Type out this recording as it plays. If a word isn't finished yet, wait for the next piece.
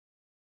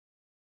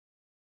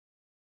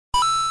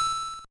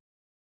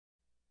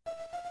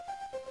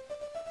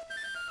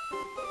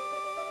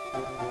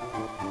They're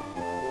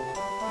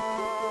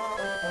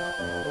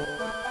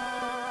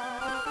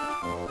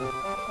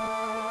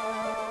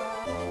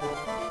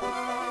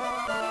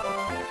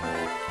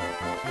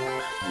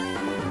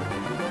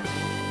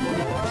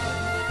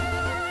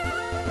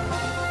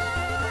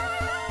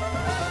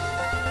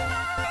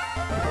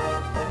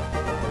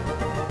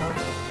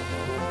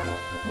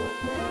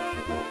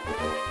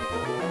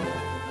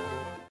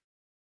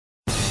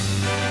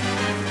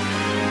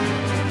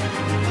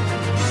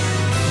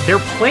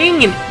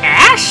playing in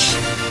Ash?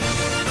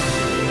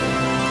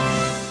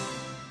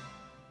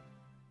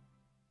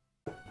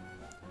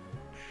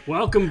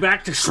 Welcome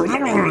back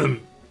to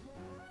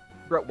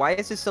Bro, why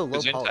is this so low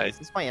Gesundheit. poly? Is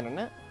this my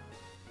internet?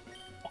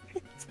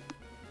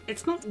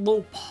 It's not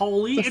low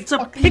poly, it's a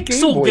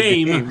pixel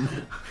game.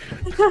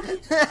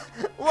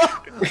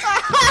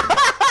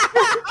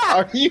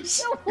 Are you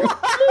serious?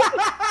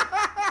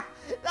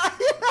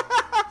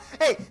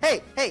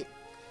 Hey!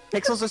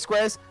 Pixels are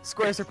squares,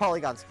 squares are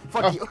polygons.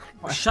 Fuck you.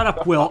 Shut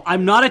up, Will.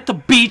 I'm not at the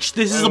beach,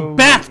 this is a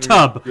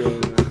bathtub.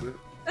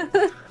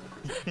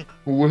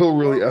 Will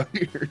really out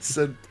here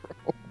said,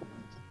 bro.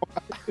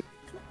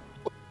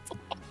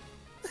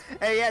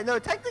 Hey, yeah, no,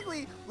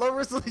 technically, low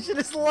resolution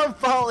is low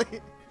poly.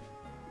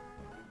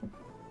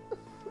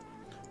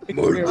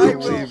 My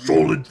roots are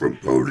solid from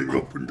floating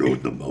up and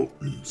down the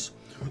mountains.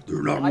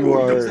 They're not I going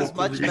will to use as walk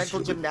much on mental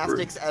the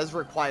gymnastics as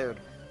required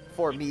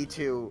for me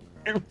to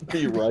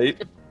Be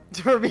right.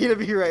 for me to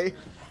be right.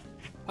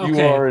 You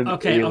are an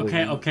Okay.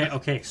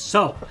 alien.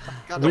 So,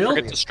 God, Will,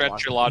 Forget to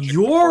stretch your logic.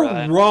 you're before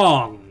that.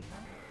 wrong.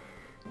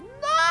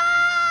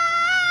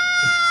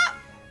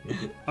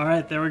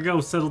 Alright, there we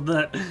go, settled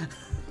that.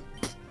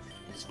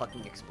 Just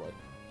fucking explode.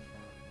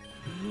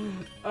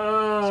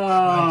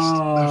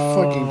 That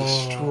fucking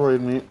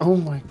destroyed me. Oh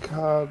my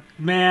god.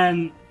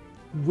 Man,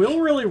 Will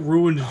really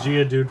ruined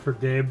Geodude for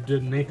Gabe,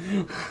 didn't he?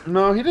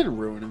 No, he didn't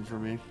ruin him for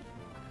me.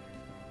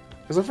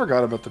 Because I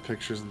forgot about the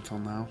pictures until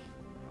now.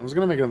 I was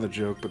gonna make another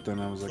joke, but then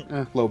I was like,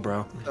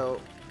 lowbrow. So,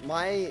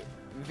 my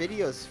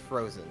video's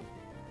frozen.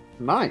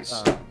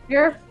 Nice.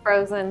 You're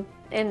frozen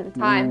in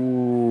time.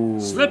 Ooh.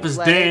 Slip is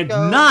Let dead. it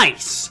go.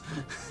 Nice!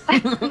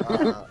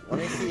 Let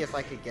me see if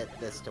I could get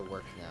this to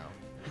work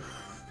now.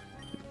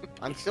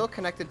 I'm still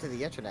connected to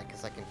the internet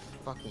because I can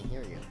fucking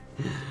hear you.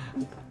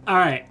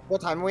 Alright.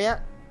 What time are we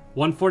at?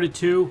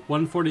 142,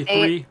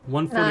 143, 8,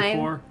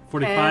 144, 9,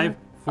 45, 10,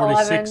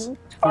 46, 11,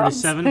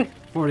 47,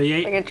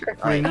 48, Like a trick.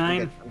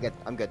 49.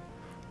 I'm good.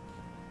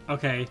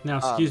 Okay, now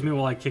excuse me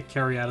while I kick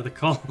Carrie out of the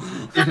call.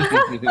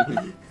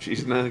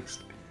 She's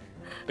next.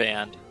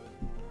 Banned.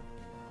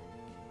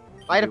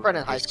 I had a friend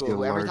in high It's school still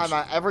who every large.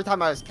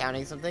 time I was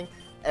counting something,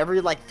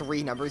 every like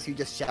 3 numbers, he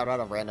just shout out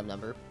a random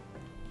number.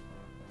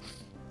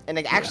 And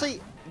it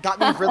actually got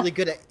me really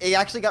good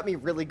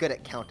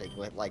at counting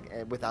with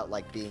without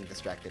like being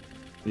distracted.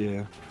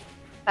 Yeah.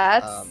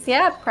 That's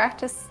yeah.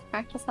 Practice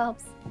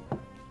helps.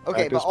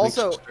 Okay, Practice but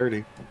also makes you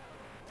sturdy.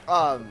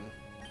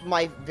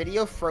 my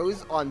video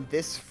froze on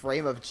this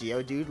frame of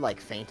Geodude like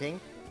fainting,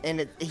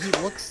 and he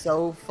looks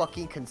so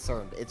fucking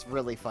concerned. It's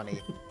really funny.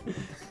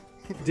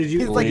 Did you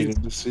He's like-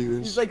 Waited to see this.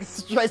 He's like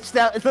stretched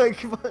out, like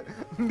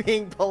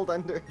being pulled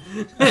under.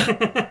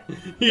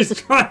 He's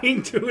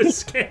trying to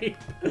escape.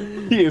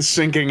 He is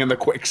sinking in the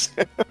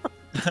quicksand.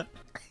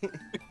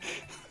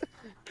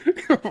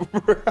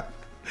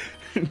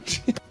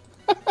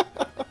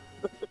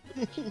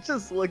 He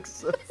just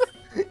looks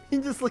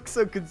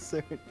so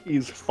concerned.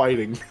 He's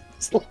fighting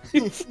for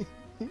his life.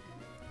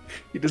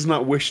 He does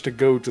not wish to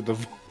go to the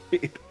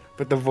void,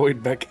 but the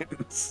void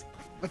beckons.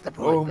 What the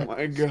Oh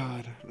my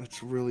god,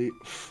 that's really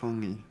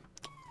funny.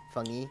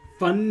 Funny.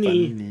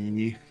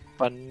 Funny.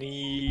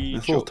 Funny.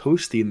 It's a little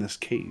toasty in this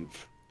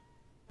cave.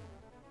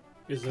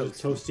 Is it a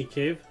toasty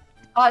cave?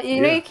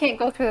 You know Yeah. you can't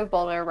go through the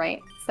boulder, right?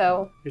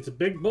 So It's a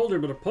big boulder,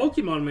 but a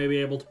Pokemon may be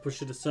able to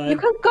push it aside. you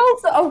can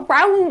go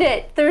around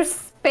it. There's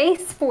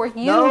space for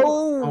you. No.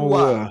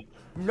 Oh,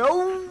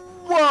 No.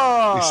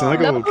 you sound like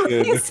a No, little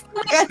kid. he's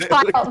like a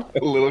child.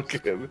 A little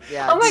kid.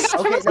 Yeah. Oh my gosh,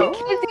 Okay, remember no.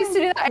 kids used to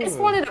do that? I just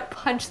wanted to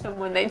punch them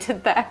when they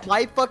did that.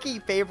 My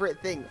fucking favorite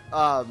thing.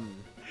 I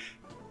mean,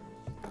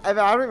 I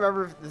don't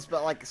remember this,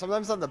 but like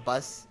sometimes on the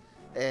bus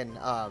in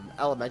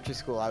elementary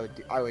school, I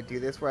would do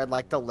this where I'd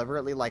like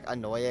deliberately like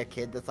annoy a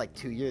kid that's like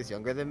 2 years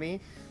younger than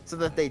me, so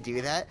that they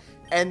do that,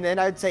 and then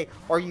I'd say,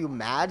 "Are you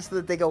mad?" So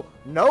that they go,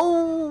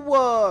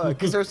 "No,"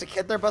 because there was a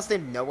kid in their bus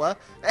named Noah,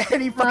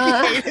 and he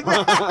fucking hated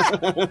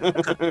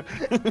that.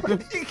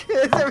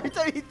 Because every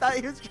time he thought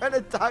he was trying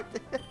to talk to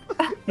him,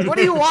 what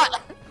do you want?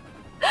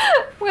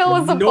 Will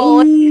was a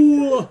bully.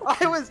 No!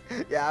 I've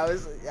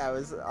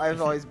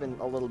always been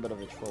a little bit of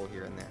a troll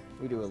here and there.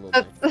 We do a little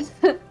bit.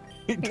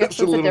 He I guess does a there's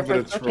a little bit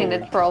difference of between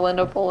trolling a troll and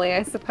a bully,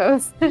 I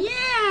suppose.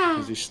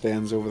 as he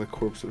stands over the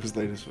corpse of his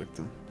latest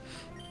victim.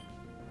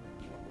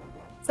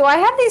 So I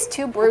have these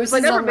 2 bruises I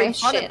never on my made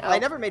fun of. shin. I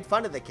never made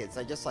fun of the kids.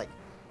 I just like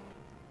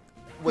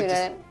would You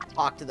just didn't?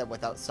 talk to them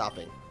without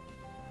stopping.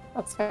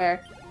 That's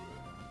fair.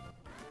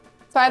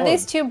 So I have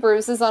these 2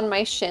 bruises on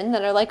my shin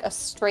that are like a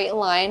straight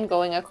line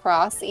going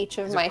across each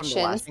of Is it my from the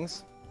shins.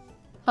 lashings?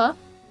 Huh?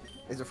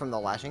 Is it from the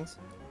lashings?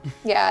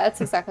 Yeah,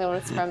 that's exactly what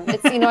it's from.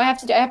 It's I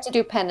have to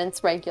do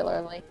penance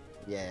regularly.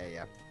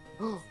 Yeah.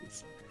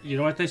 You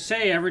know what they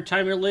say? Every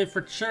time you're late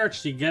for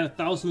church, you get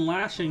 1,000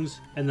 lashings,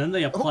 and then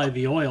they apply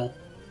the oil.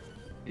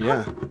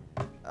 Yeah.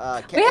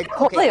 We have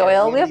holy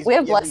oil. We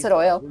have blessed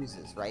oil.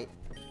 Bruises, right?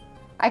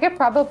 I could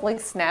probably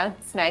snag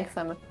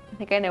some. I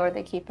think I know where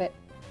they keep it.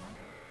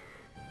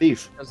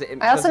 Thief.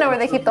 I also know where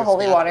they keep the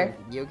holy water.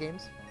 Video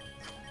games.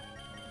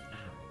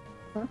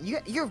 Huh?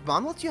 Your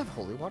mom lets you have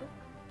holy water?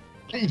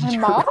 My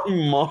mom?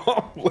 Your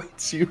mom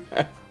lets you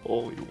have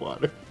holy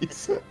water, he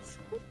says.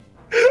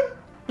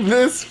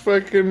 This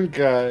fucking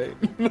guy.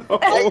 No,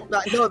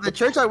 the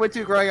church I went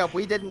to growing up,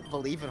 we didn't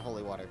believe in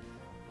holy water.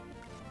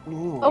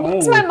 Oh, what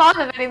does my mom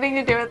have anything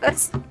to do with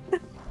this?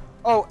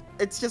 Oh,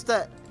 it's just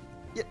that,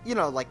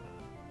 like...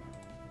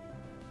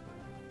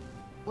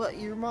 Well,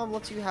 your mom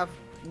lets you have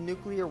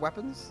nuclear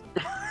weapons?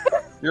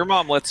 Your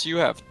mom lets you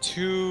have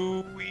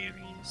 2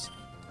 weenies.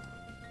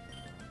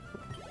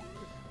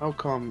 How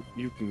come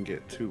you can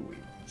get 2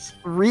 weenies?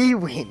 3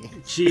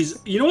 weenies. Jeez,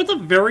 you know what the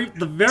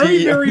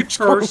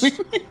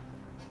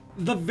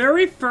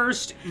very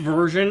first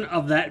version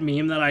of that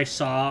meme that I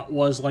saw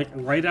was like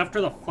right after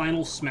the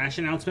final Smash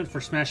announcement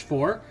for Smash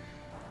 4,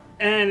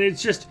 and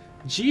it's just,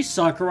 "Gee,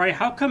 Sakurai,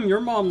 how come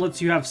your mom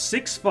lets you have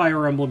 6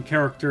 Fire Emblem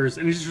characters?"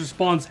 And he just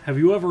responds, "Have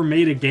you ever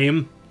made a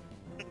game?"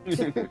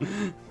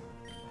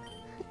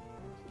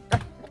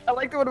 I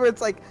like the one where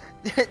it's like,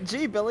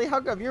 "Gee, Billy, how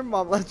come your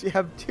mom lets you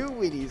have 2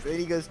 weenies?" And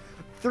he goes,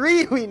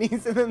 3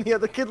 weenies, and then the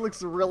other kid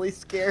looks really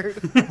scared.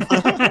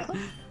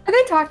 Are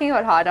they talking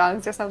about hot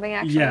dogs or something,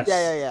 actually? Yes.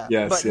 Yeah.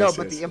 Yes,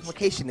 But the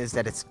implication is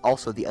that it's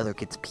also the other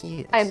kid's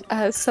penis.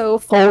 I'm so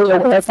fully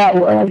aware of that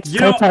word.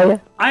 You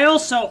know, I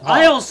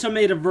also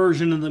made a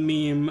version of the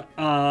meme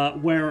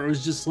where it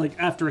was just like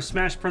after a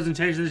Smash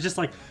presentation, it's just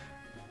like,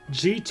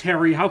 "Gee,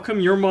 Terry, how come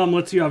your mom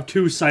lets you have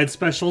 2 side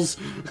specials?"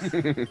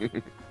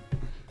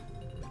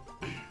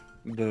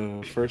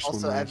 The first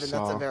Also, one I Evan,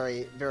 saw. that's a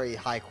very, very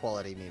high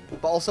quality meme.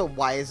 But also,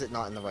 why is it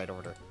not in the right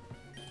order?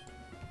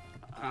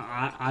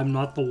 I'm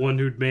not the one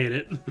who'd made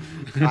it.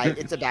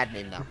 It's a bad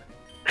name now.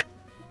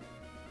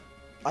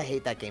 I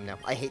hate that game now.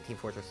 I hate Team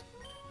Fortress.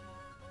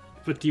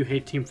 But do you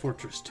hate Team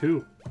Fortress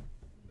 2?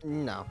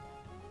 No.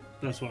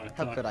 That's what I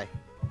How thought. could I?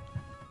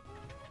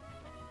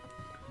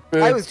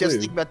 I was just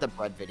thinking about the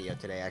bread video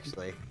today,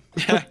 actually.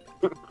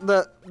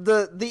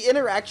 the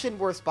interaction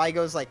where Spy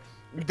goes like,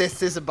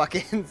 "This is a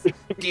bucket."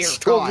 Dear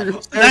God,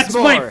 That's there's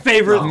my more.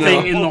 favorite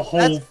thing in the No.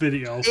 whole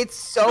video. It's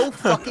so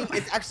fucking.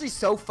 It's actually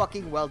so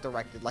fucking well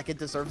directed. Like, it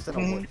deserves an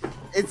award.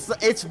 It's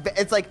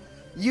like,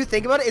 you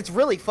think about it. It's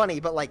really funny,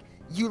 but like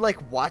you like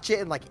watch it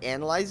and like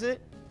analyze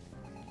it.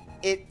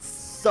 It's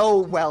so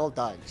well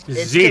done.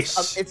 It's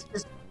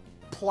just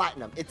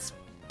platinum. It's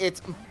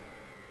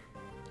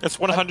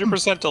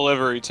 100%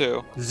 delivery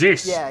too.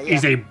 This Yeah.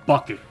 is a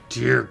bucket.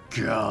 Dear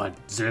God,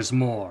 there's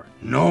more.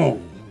 No.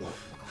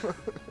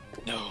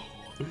 No.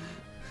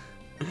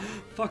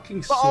 Fucking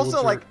But soldier.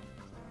 also, like,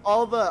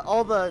 all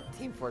the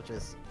Team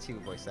Fortress 2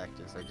 voice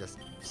actors are just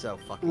so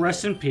fucking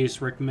Rest good. in peace,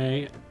 Rick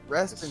May.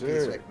 Rest in Yes,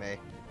 peace, sir. Rick May.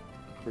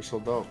 Crystal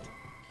Belt.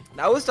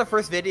 That was the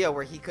first video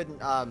where he couldn't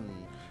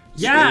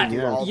Yeah,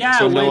 do all the- yeah.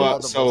 So when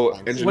Noah, so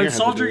When engineer when had to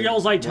Soldier do it.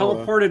 yells, "I Noah.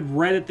 teleported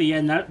right at the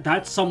end,"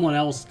 that's someone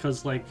else,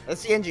 because, like...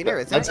 That's the engineer,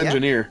 isn't That's it?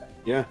 engineer.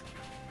 Yeah.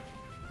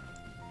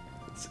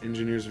 It's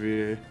engineer's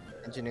VA.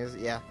 Yeah. Engineers,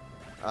 yeah.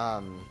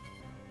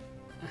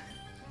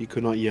 He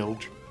could not yell.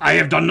 "I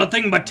have done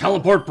nothing but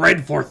teleport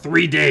bread for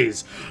 3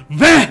 days.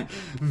 Where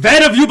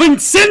have you been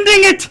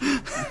sending it?"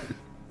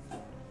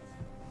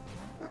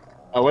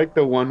 I like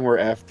the one where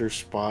after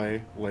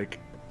Spy, like,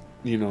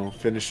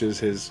 finishes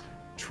his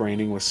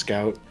training with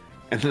Scout,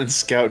 and then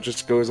Scout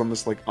just goes on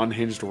this, like,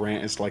 unhinged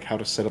rant as, like, how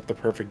to set up the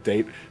perfect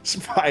date.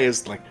 Spy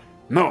is like,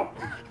 "No,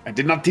 I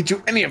did not teach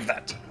you any of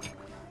that.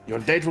 Your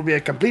date will be a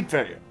complete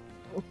failure."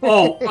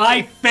 Oh,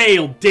 I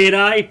failed, did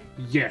I?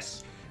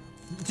 Yes.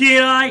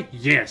 Did I?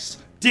 Yes.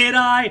 Did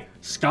I?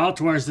 Scott,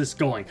 where's this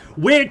going?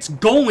 Where it's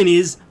going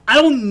is, I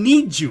don't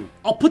need you.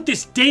 I'll put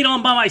this date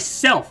on by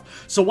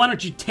myself. So why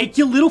don't you take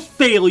your little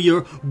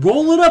failure,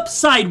 roll it up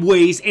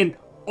sideways, and...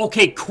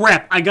 Okay,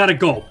 crap, I gotta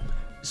go.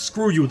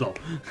 Screw you, though.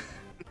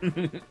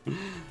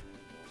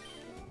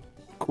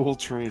 Cool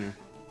trainer.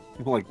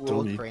 Like,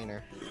 World dummy.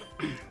 trainer.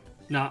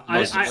 Now,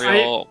 Most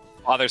real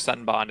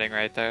father-son bonding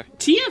right there.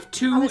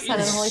 TF2 Son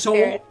and Holy is so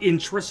Spirit.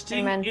 interesting,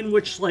 Amen. in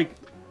which, like,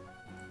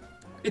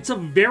 it's a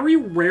very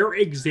rare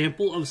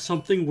example of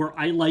something where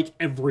I like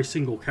every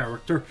single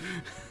character.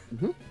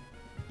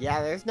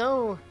 Yeah, there's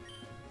no.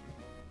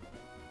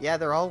 Yeah,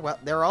 they're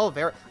all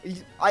very.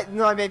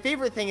 My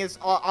favorite thing is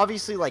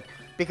obviously, like,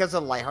 because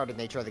of the lighthearted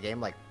nature of the game,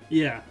 like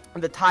Yeah.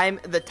 the time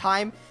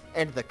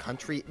and the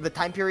country, the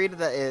time period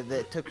that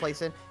it took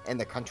place in, and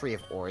the country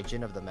of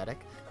origin of the medic.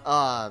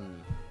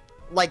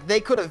 Like, they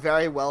could have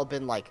very well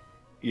been like,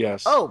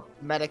 Yes. "Oh,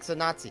 medic's a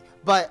Nazi,"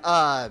 but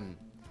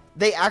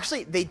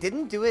they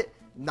didn't do it,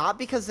 not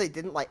because they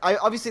didn't like.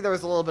 Obviously, there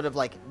was a little bit of,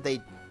 like,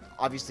 they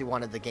obviously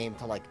wanted the game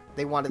to, like,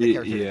 they wanted the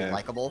character to be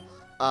likable.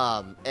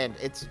 And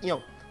it's,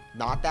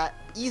 not that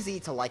easy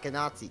to like a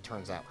Nazi,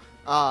 turns out.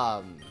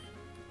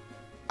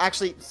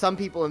 Actually, some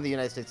people in the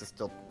United States are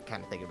still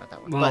kind of thinking about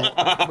that one. Well,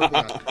 But moving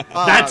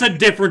on. That's a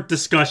different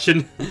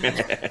discussion.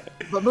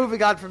 But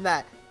moving on from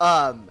that,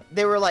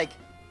 they were like,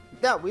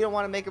 no, we don't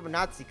want to make him a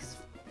Nazi because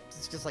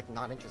it's just like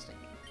not interesting.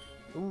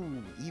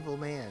 Ooh, evil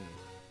man.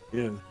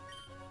 Yeah.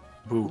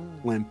 Boo.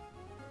 Limp.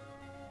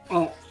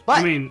 Oh, But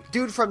I mean,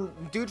 dude from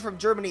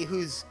Germany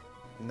who's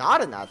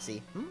not a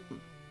Nazi,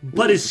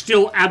 but is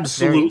still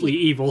absolutely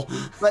evil.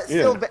 but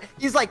still,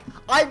 he's like,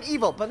 I'm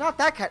evil, but not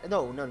that kind.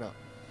 No.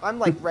 I'm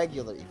like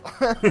regular evil.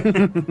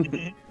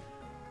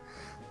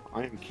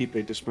 I am keep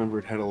a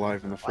dismembered head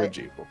alive in the fridge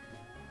evil.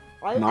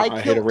 I Not kill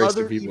I hate a race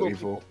other of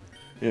evil.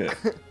 Yeah.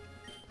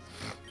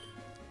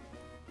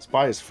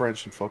 Spy is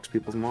French and fucks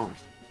people's moms.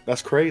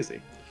 That's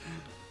crazy.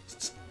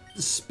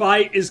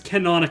 Spy is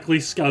canonically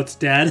Scout's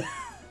dad.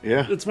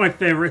 Yeah. That's my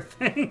favorite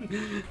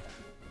thing.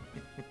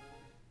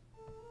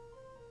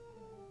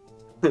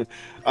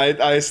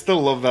 I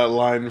still love that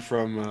line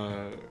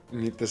from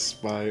Meet the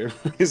Spy.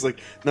 He's like,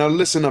 now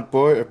listen up,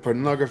 boy. A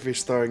pornography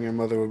starring your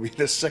mother would be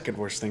the second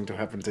worst thing to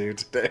happen to you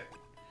today.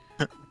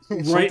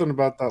 Right. Something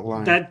about that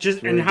line. That just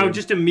Very and how good.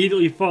 just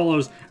immediately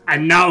follows,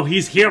 and now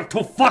he's here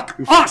to fuck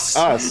us.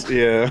 Us,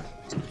 yeah.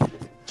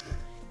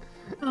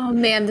 Oh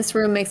man, this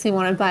room makes me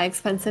want to buy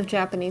expensive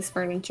Japanese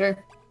furniture.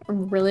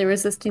 I'm really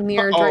resisting the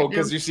urge Oh, right now.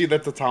 because you see the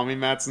tatami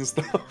mats and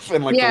stuff,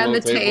 and like Yeah, the and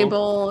little the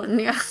table,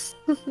 and yeah.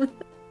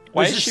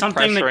 Why This is is she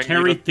something that pressuring you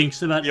Carrie to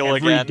thinks about heal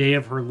every again? day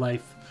of her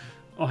life.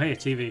 Oh, hey, a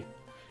TV.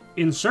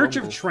 In search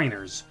of Rumble.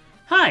 trainers.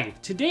 Hi,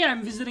 today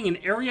I'm visiting an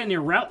area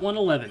near Route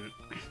 111.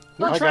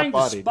 We're I got trying to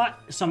bodied.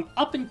 spot some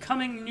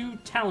up-and-coming new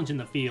talent in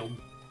the field.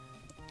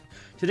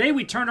 Today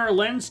we turned our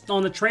lens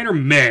on the trainer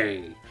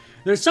May.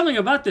 There's something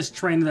about this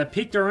trainer that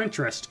piqued our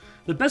interest.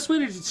 The best way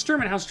to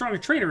determine how strong a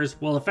trainer is,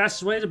 well, the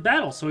fastest way to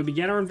battle, so we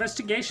began our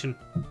investigation.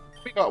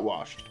 We got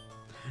washed.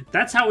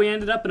 That's how we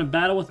ended up in a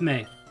battle with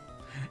May.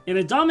 In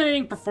a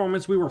dominating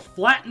performance, we were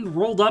flattened,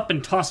 rolled up,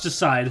 and tossed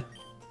aside.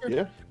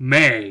 Yeah.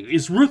 May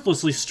is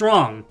ruthlessly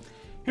strong.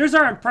 Here's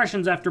our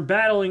impressions after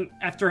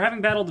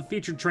having battled the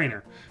featured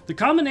trainer. The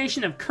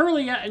combination of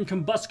Curlia and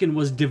Combuskin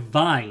was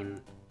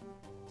divine.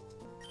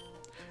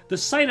 The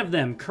sight of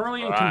them,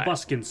 Curly and Right.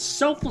 Combuskin,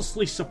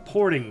 selflessly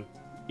supporting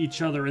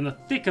each other in the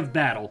thick of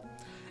battle.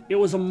 It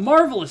was a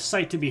marvelous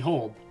sight to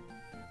behold.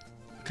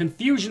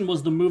 Confusion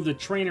was the move the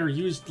trainer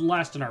used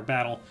last in our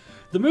battle.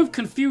 The move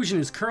Confusion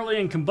is Curly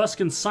and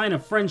Combuskin's sign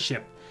of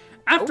friendship.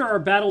 After our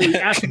battle, we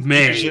asked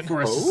May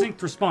for a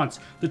succinct response.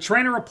 The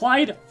trainer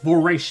replied,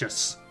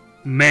 Voracious.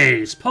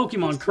 May's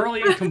Pokemon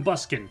Curly and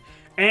Combuskin.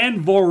 And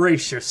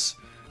Voracious.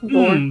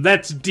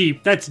 That's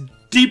deep. That's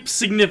deep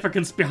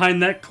significance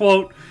behind that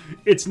quote.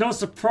 It's no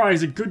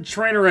surprise a good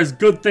trainer has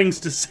good things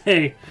to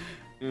say.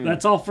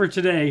 That's all for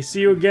today.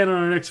 See you again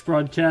on our next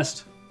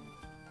broadcast.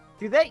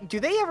 Do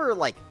they ever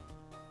like,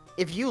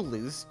 if you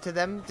lose to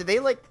them, do they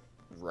like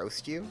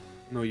roast you?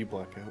 No, you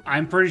black out.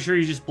 I'm pretty sure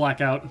you just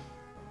black out.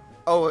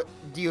 Oh,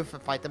 do you have to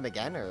fight them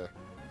again, or?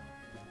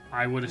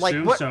 I would Like,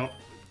 assume what- so.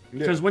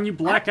 Because when you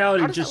black out,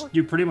 how it does that just work?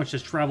 you pretty much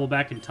just travel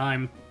back in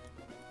time.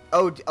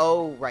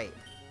 Oh, right.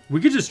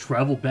 We could just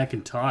travel back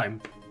in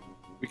time.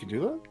 We can do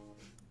that?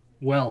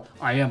 Well,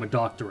 I am a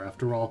doctor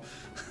after all.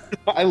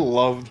 I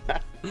love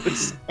that.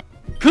 It's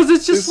Because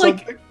it's just like,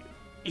 something-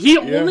 he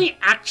Yeah. only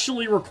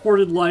actually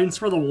recorded lines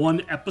for the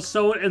one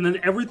episode, and then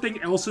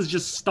everything else is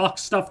just stock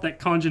stuff that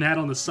Kanjin had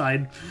on the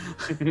side.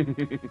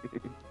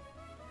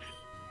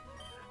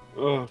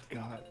 Oh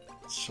god,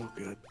 it's so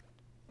good.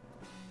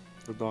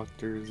 The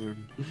doctors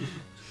and.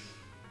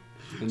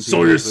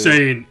 So you're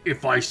saying,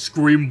 if I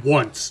scream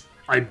once,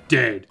 I'm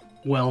dead?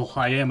 Well,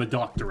 I am a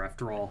doctor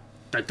after all.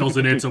 That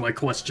doesn't answer my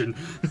question.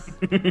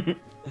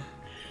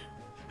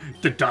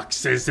 The doc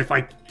says if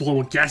I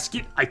blow a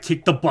gasket, I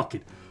kick the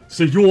bucket.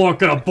 So you aren't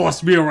gonna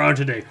boss me around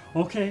today.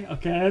 Okay,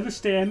 I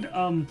understand.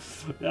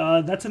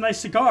 That's a nice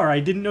cigar. I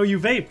didn't know you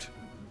vaped.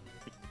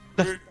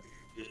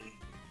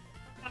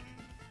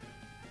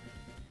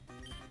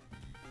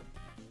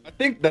 I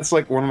think that's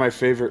like one of my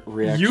favorite You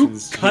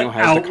reactions. cut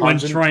has out to when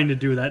Kanjin. trying to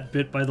do that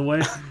bit, by the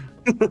way.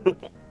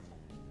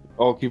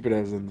 I'll keep it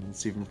as in.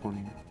 It's even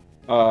funnier.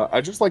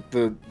 I just like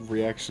the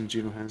reaction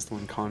Gino has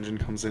when Kanjin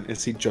comes in.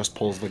 Is he just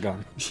pulls the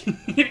gun?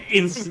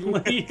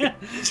 Instantly.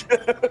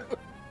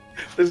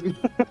 There's no-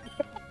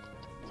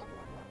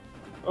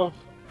 oh.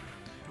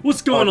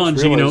 What's going I on,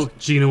 just Gino? realized-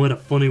 Gino had a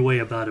funny way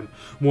about him.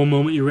 One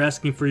moment you're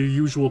asking for your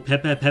usual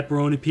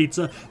pepperoni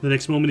pizza, the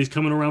next moment he's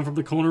coming around from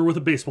the corner with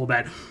a baseball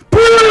bat.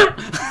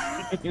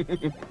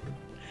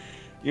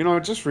 You know, I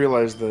just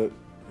realized that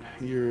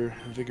your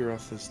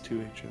Vigoroth has 2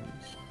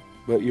 HMs,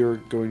 but you're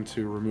going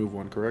to remove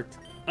one, correct?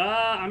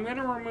 I'm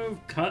gonna remove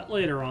Cut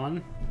later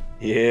on.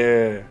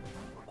 Yeah.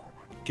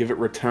 Give it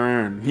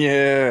return.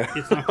 Yeah.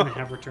 It's not gonna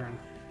have return.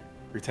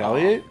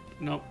 Retaliate?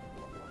 Nope.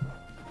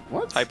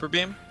 What? Hyper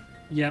Beam?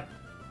 Yep.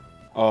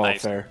 Oh,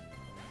 Nice. fair.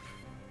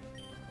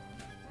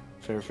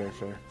 Fair.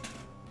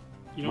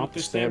 You know what Not they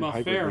the say stab about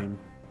hyper fair. beam.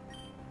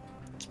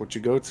 It's what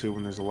you go to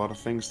when there's a lot of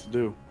things to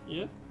do.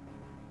 Yep.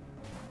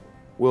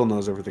 Will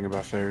knows everything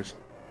about fairs.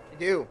 I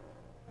do.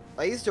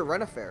 I used to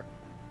run a fair.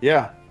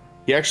 Yeah.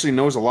 He actually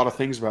knows a lot of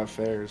things about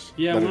fairs.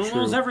 Yeah, that are Will true.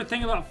 knows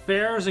everything about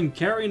fairs, and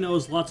Carrie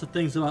knows lots of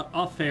things about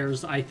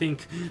affairs, I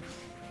think.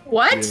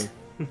 What?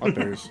 Yeah.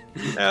 Affairs.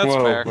 Yeah, that's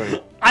Whoa, fair.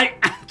 wait. I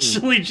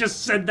actually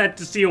just said that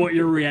to see what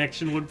your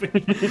reaction would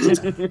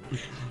be.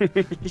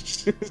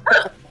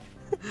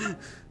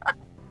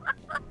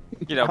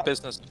 You know,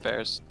 business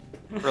affairs,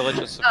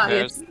 religious Oh,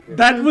 affairs.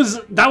 yes.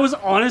 That was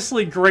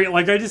honestly great.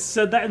 Like, I just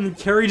said that, and then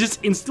Carrie just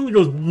instantly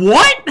goes,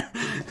 "What?"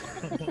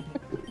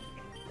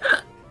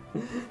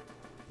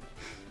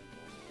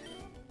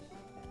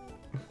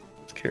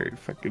 Carrie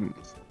fucking.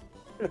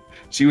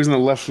 She was in the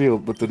left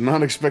field, but did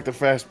not expect a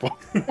fastball.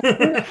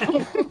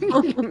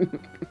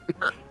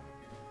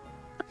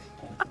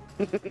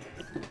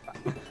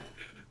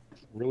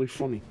 Really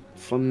funny.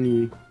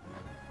 Funny.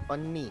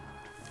 Funny.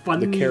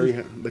 Funny.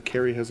 The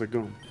Carrie has a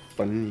gun.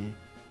 Funny.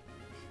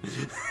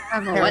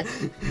 Have a what?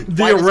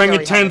 The Why does Carrie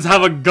orangutans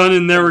have a gun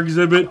in their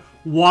exhibit.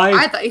 Why?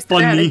 I thought you said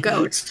I had funny? a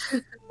goat.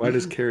 Why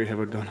does Carrie have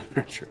a gun on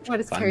her church? Why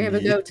does Carrie have a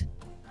Funny. goat?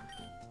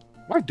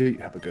 Why do you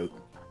have a goat?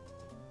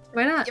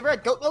 Why not? You ever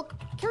had goat milk?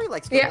 Carrie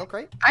likes goat Yeah. milk,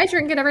 right? I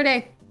drink it every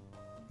day.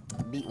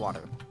 Meat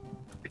water.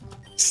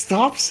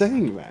 Stop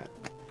saying that.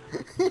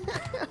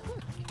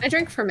 I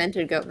drink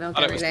fermented goat milk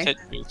Thought it every was day. tit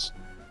juice.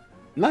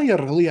 Now you're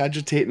really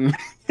agitating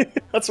me.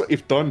 That's what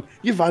you've done.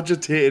 You've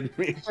agitated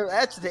me.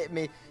 Agitate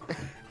me.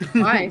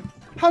 Why?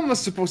 How am I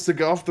supposed to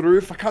get off the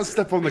roof? I can't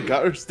step on the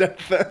gutter step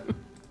then.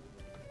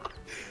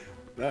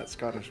 That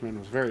Scottish man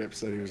was very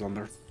upset he was on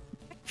there.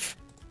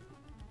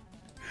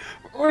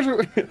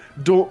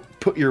 Don't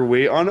put your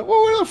weight on it.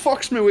 Well, where the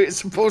fuck's my weight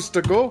supposed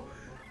to go?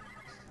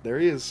 There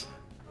he is.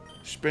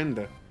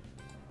 Spender.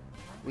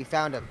 We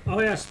found him. Oh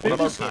yeah,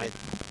 Spinner's Located.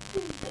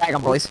 Tag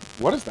him, boys.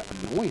 What is that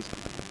noise?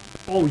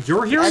 Oh,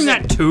 you're hearing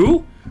that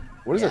too?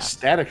 What is Yeah. a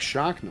static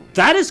shock noise?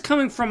 That is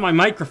coming from my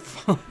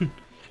microphone.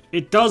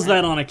 It does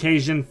that on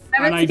occasion,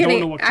 and I don't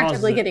know what causes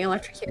actively it. getting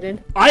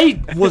electrocuted.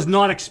 I was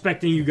not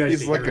expecting you guys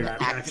He's to like hear a-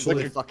 that,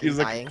 Actually actually. fucking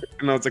dying.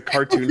 No, it's a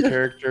cartoon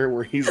character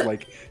where he's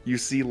like, you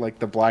see like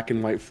the black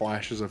and white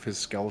flashes of his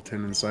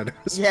skeleton inside of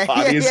his Yeah,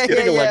 body yeah, is yeah,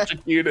 getting yeah.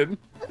 electrocuted.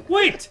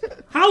 Wait,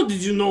 how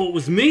did you know it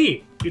was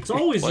me? It's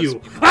always Was you. me.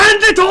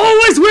 And it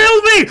always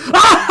will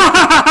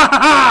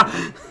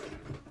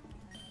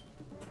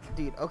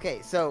be! Dude,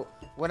 okay, so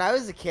when I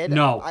was a kid,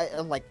 No. I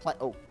like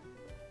oh.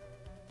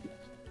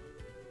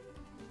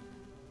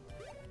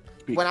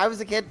 Speak. When I was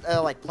a kid,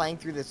 like playing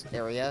through this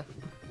area,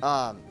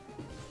 I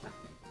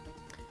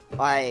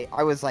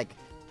was like,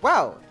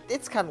 wow,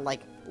 it's kind of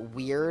like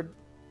weird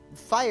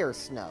fire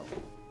snow.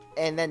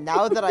 And then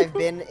now that I've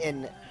been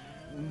in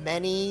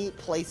many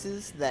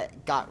places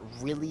that got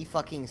really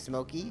fucking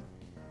smoky,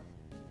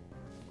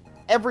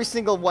 every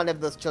single one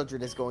of those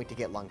children is going to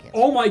get lung cancer.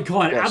 Oh my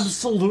god, Yes.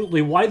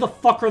 absolutely. Why the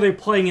fuck are they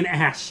playing in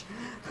Ash?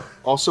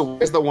 Also,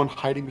 where's the one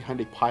hiding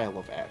behind a pile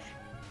of ash?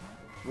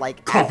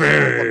 Like, Coffee!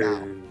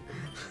 absolutely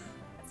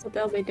That's what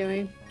they'll be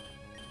doing.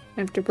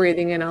 After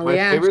breathing in all My the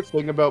ash. favorite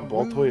thing about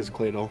Baltoy is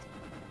Claydol.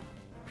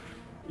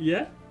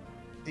 Yeah?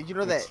 Did you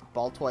know that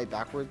Baltoy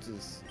backwards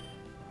is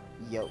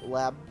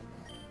Yotlab?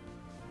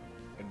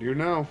 I do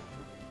know.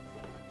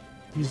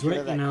 He's Did you know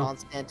right that now.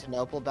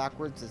 Constantinople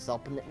backwards is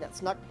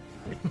Zelpinetsnuk?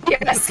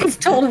 Yes, you've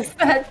told us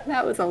that.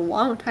 That was a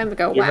long time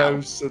ago. You Wow.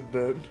 have said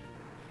that.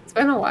 It's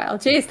been a while.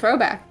 Jeez,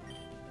 throwback.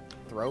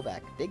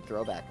 Throwback. Big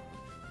throwback.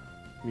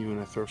 Me when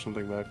I throw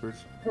something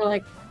backwards? More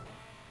like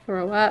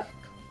throw up.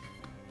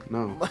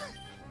 No.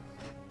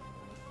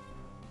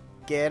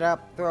 Get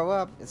up, throw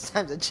up. It's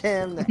time to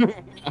jam.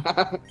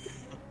 the-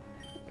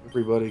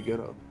 Everybody get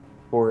up.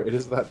 For it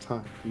is that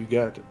time. You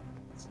get it.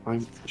 It's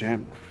time to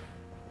jam.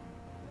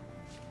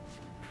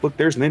 Look,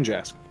 there's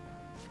Ninjask.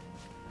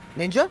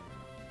 Ninja?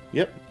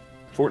 Yep.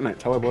 Fortnite,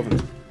 tell I love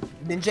it.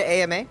 Ninja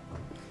AMA?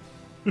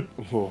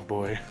 Oh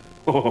boy.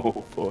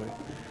 Oh boy.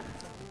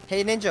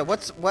 Hey Ninja,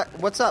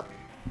 what's up?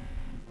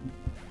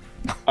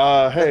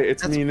 Hey,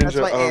 it's That's, me, that's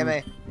Ninja. my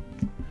AMA.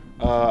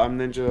 I'm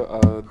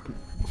Ninja.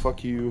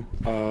 Fuck you.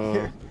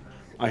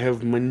 I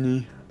have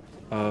money.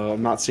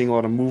 I'm not seeing a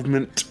lot of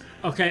movement.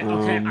 Okay,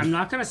 I'm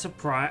not gonna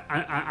surprise.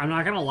 I'm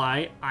not gonna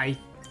lie. I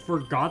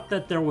forgot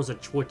that there was a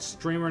Twitch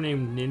streamer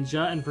named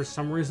Ninja, and for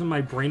some reason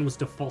my brain was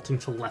defaulting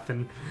to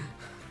Leffen.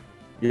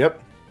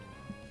 Yep.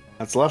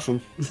 That's Leffen.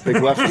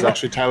 Big Left is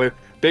actually Tyler.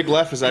 Big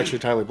Left is actually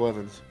Tyler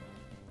Blevins.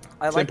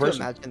 I Same like to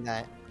person. imagine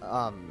that.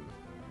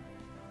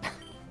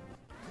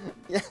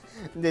 Yeah,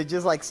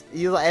 Ninja's like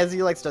as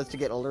he like starts to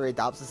get older, he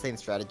adopts the same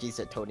strategies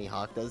that Tony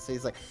Hawk does. So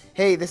he's like,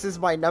 "Hey, this is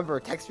my number.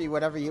 Text me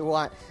whatever you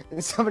want."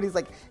 And somebody's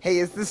like, "Hey,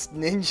 is this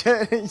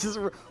Ninja?" And he's just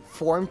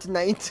formed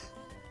tonight.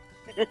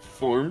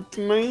 Form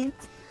tonight?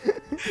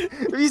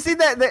 Have you seen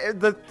that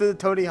the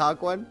Tony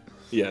Hawk one?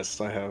 Yes,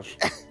 I have.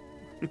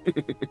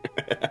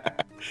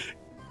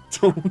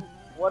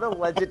 What a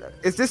legend!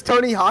 Is this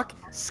Tony Hawk?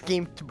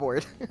 Schemed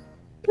board.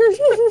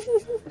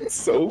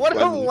 So What a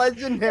funny.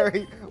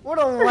 legendary! What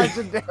a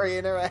legendary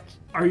interaction!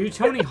 Are you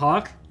Tony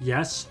Hawk?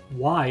 Yes.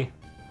 Why?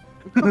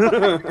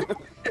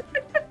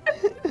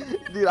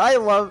 Dude, I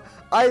love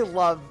I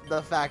love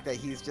the fact that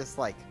he's just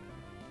like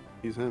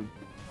He's him.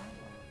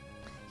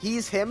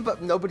 he's him,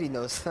 but nobody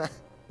knows that.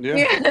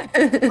 Yeah.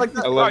 Like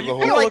I love the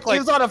whole. he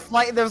was on a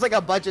flight and there was like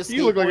a bunch of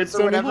You look like it's skateboards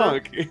or Tony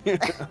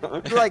whatever.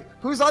 Hawk. You're like,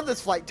 who's on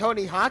this flight?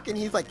 Tony Hawk? And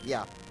he's like,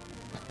 yeah.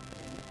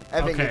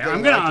 Evan, Okay, you're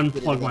I'm getting gonna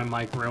electrocuted unplug my again.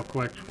 mic real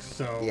quick.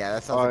 So Yeah,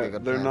 that sounds like a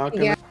good They're plan. not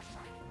gonna. Yeah.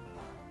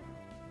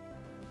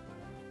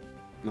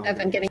 No,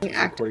 Evan getting recording's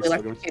actively still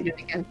going. electrocuted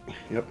again.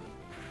 Yep.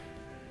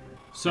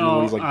 So And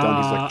when he's like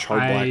done, he's like charred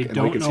black, I and we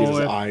don't can see his know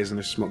if eyes and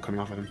there's smoke coming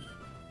off of him.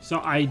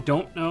 so I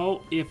don't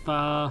know if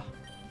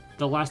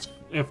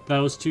if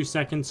those 2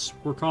 seconds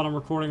were caught on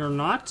recording or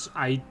not.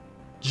 I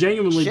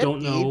genuinely Should don't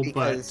be, know,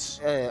 because,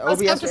 but I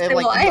was about OBS to say, like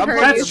well, I heard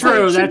That's you, true,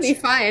 so it should that's- be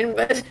fine,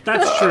 but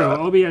that's true.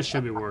 OBS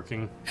should be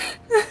working.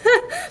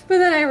 but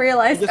then I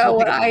realized, Just oh,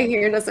 what think- I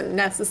hear doesn't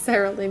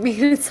necessarily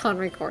mean it's on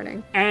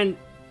recording. And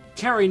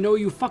Carrie, no,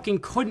 you fucking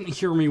couldn't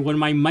hear me when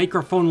my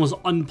microphone was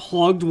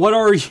unplugged. What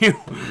are you?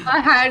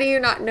 How do you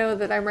not know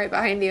that I'm right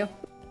behind you?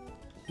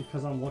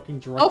 Because I'm looking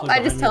directly. Oh,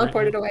 I just behind me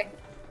right teleported now.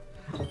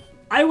 away.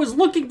 I was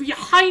looking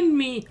behind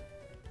me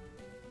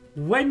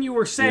when you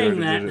were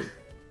saying Yeah,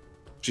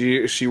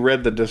 that. she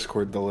read the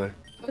Discord delay.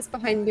 I was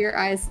behind your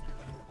eyes.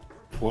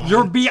 What?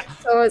 You're be.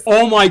 So it was,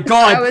 Oh my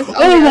god! I was on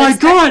Oh the my other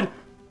side. god!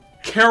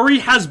 Carrie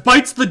has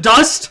bites the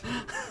dust.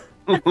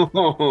 I don't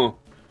know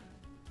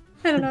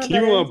what that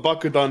Kima is.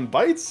 Bakudan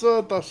bites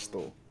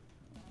dusto.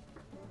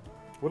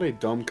 What a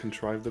dumb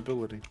contrived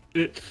ability.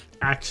 It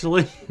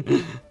actually,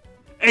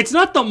 it's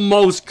not the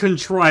most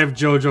contrived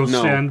JoJo No.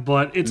 stand,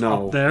 but it's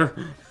No. up there.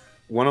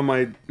 One of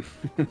my,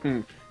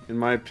 in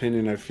my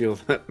opinion, I feel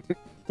that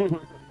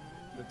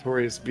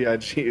Notorious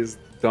B.I.G. is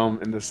dumb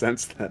in the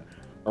sense that,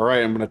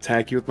 alright, I'm gonna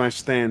attack you with my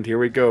stand, here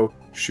we go,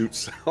 shoot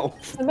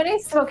self.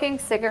 Somebody's smoking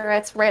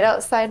cigarettes right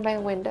outside my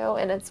window,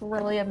 and it's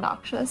really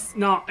obnoxious.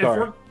 No, if Sorry,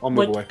 we're I'll move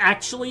like away.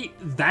 actually,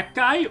 that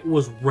guy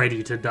was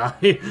ready to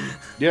die.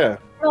 Yeah, It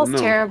smells no,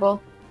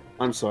 terrible.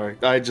 I'm sorry,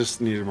 I just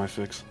needed my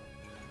fix.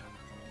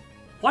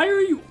 Why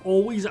are you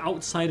always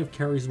outside of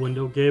Carrie's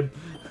window, Gabe?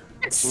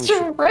 It's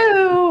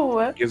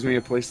true! Gives me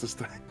a place to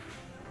stay.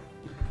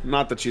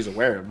 Not that she's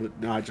aware of it,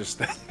 no, I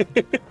just...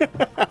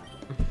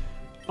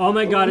 Oh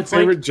my god, it's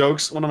favorite like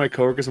jokes one of my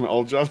coworkers in my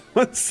old job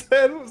once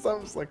said was, I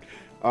was like,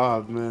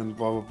 oh man,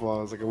 blah blah blah.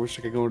 I was like, I wish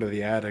I could go into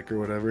the attic or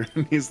whatever.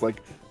 And he's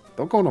like,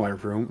 don't go into my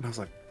room. And I was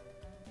like,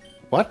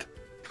 what?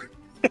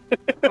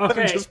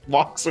 okay. And just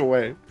walks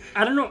away.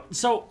 I don't know.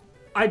 So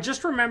I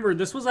just remembered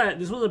this was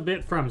a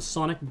bit from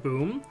Sonic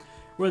Boom,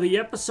 where the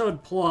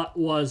episode plot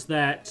was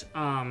that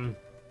an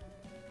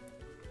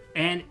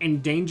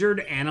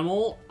endangered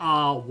animal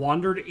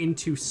wandered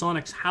into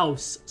Sonic's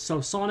house, so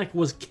Sonic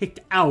was kicked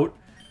out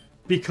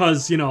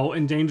because, you know,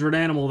 endangered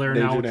animal there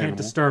now, Endangered can't animal.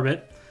 disturb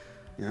it.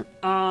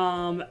 Yep.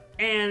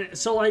 And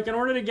so like in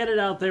order to get it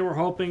out, they were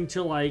hoping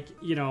to like,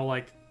 you know,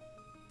 like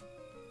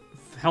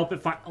help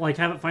it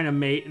have it find a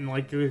mate and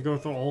like go through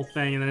the whole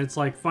thing, and then it's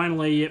like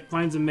finally it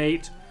finds a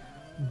mate,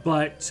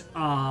 but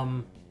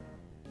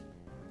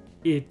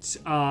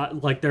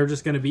like they're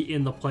just gonna be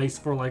in the place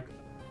for like,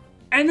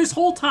 and this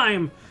whole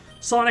time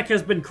Sonic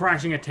has been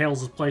crashing at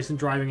Tails' place and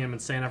driving him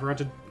insane. I forgot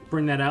to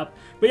bring that up,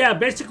 but yeah,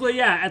 basically,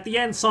 yeah, at the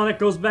end Sonic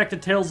goes back to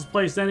Tails'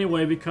 place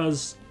anyway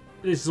because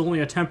this is only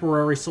a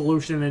temporary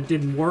solution and it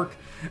didn't work.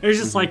 And he's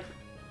just like,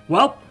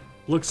 well,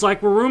 looks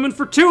like we're rooming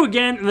for 2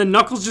 again. And then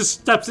Knuckles just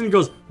steps in and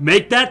goes,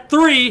 make that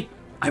 3.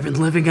 I've been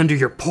living under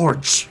your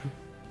porch.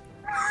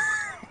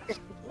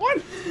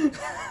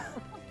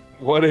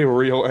 What a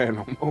real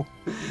animal.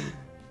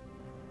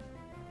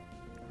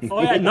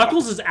 Oh yeah,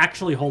 Knuckles is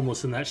actually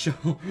homeless in that show.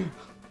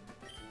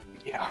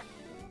 Yeah.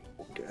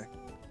 Okay.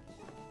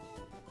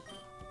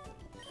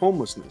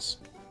 Homelessness.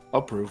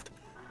 Approved.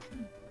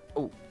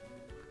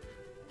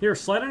 Here,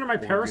 slide under my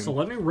parasol.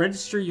 Let me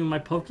register you in my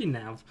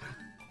Pokénav.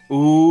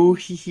 Ooh,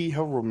 hee hee,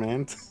 how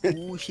romantic.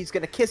 Ooh, she's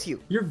gonna kiss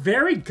you. You're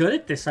very good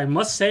at this. I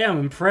must say I'm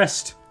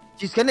impressed.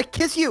 She's gonna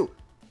kiss you.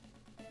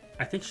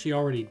 I think she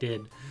already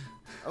did.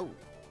 Oh.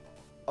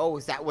 Oh,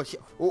 is that what she...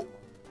 Oh.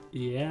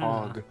 Yeah.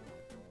 Hog.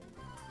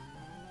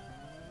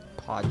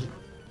 Podge.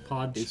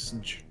 Podge.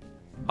 Isge.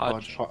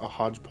 Hodge. A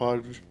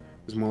hodgepodge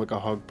is more like a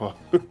hog pod.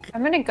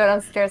 I'm gonna go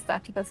downstairs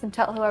after this and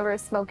tell whoever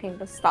is smoking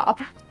to stop.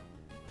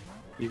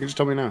 You can just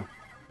tell me now.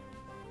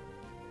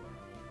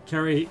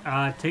 Carrie,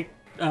 take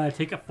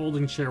a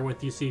folding chair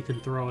with you so you can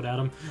throw it at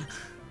him.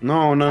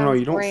 No, Sounds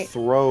you don't great.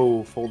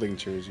 throw folding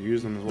chairs. You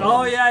use them as well.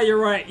 Oh yeah, you're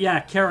right. Yeah,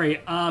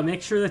 Carrie,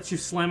 make sure that you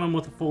slam him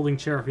with a folding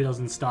chair if he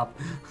doesn't stop.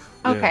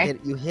 Okay.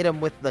 You hit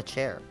him with the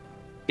chair.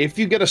 If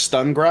you get a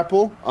stun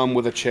grapple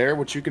with a chair,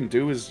 what you can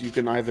do is you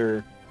can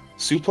either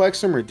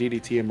suplex him or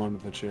DDT him onto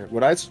the chair.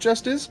 What I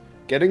suggest is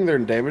getting their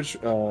damage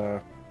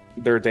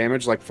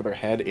like for their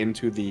head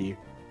into the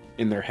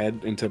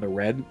red,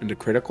 into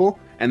critical,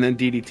 and then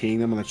DDTing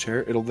them on the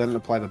chair. It'll then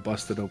apply the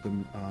busted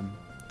open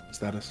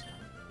status.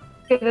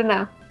 Good to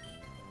know.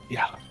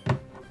 Yeah.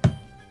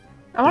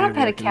 I want Yeah, to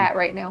pet a yeah, cat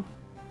right now.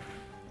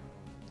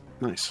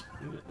 Nice.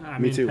 I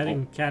Me mean, too.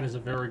 petting cat is a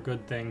very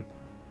good thing.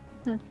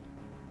 Hmm.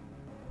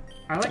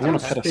 I like I wanna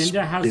how pet a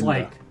Spinda has Spinda.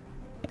 like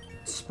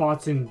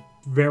spots in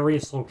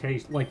various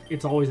locations. Like,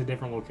 it's always a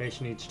different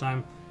location each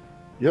time.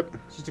 Yep.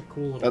 It's just a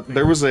cool little thing.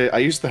 There was I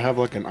used to have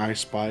like an I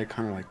Spy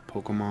kind of like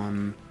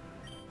Pokemon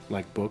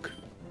like book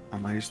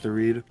I used to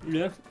read.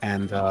 Yeah.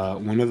 And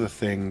one of the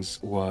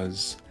things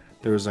was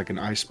there was like an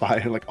I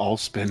Spy like all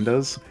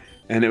Spindas,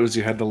 and it was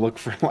you had to look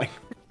for like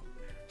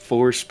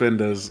 4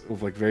 Spindas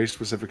with like very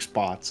specific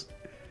spots.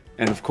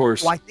 And of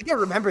course, Well, I think I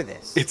remember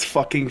this. it's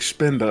fucking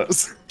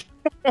Spindas.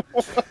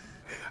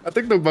 I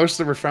think the most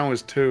I ever found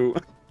was 2.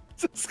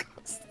 It's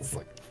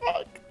like,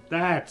 fuck.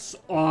 That's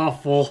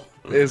awful.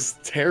 It's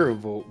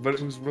terrible, but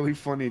it was really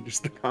funny.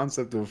 Just the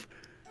concept of,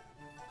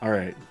 all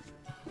right,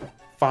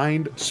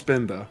 find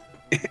Spinda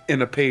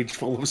in a page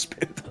full of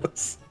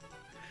Spindas.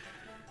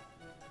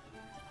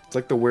 It's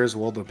like the Where's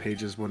Waldo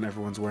pages when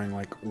everyone's wearing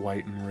like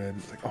white and red.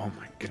 It's like, oh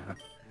my god.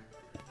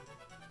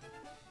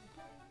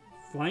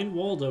 Find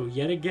Waldo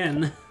yet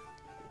again.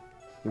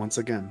 Once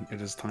again,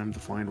 it is time to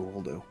find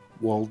Waldo.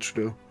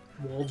 Waldo.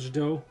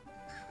 Waldo.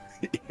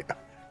 Yeah,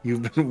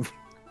 you've been.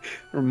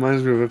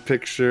 Reminds me of a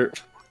picture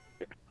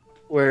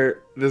where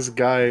this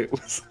guy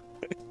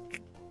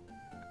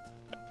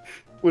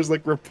was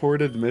like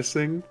reported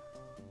missing,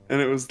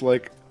 and it was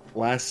like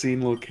last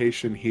seen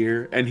location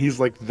here, and he's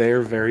like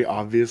there very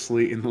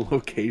obviously in the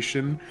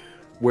location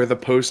where the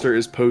poster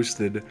is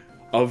posted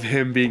of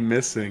him being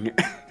missing.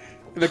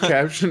 And the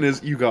caption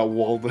is, "You got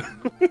Waldo."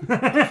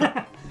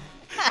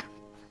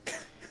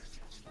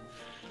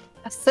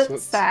 A soot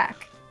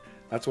sack.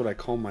 That's what I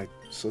call my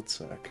soot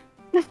sack.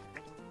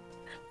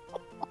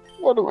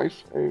 What am I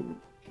saying?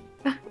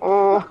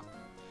 I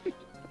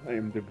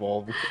am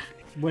devolving.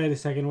 Wait a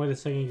second,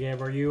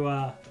 Gabe. Are you,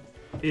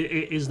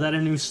 is that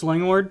a new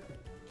slang word?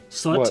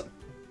 Soot? What?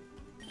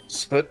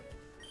 Soot?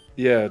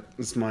 Yeah,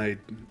 it's my,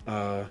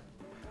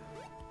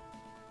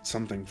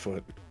 something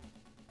foot.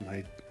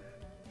 My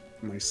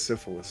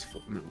syphilis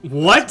foot. No,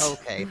 What?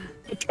 Okay.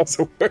 it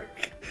doesn't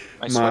work.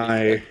 My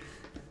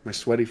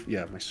sweaty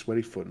My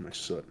sweaty foot and my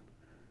soot.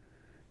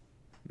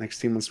 Next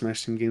team on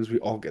Smash Team Games, we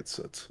all get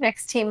soots.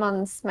 Next team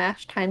on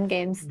Smash Time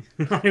Games.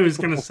 I was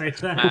gonna say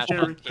that. Smash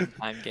Pumpkin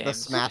Time The games.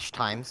 Smash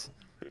times.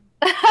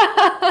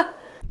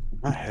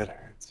 My head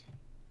hurts.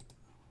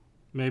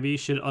 Maybe you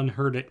should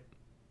unhurt it.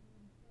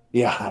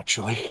 Yeah,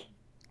 actually.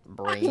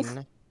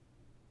 Brain.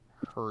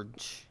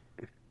 Purge.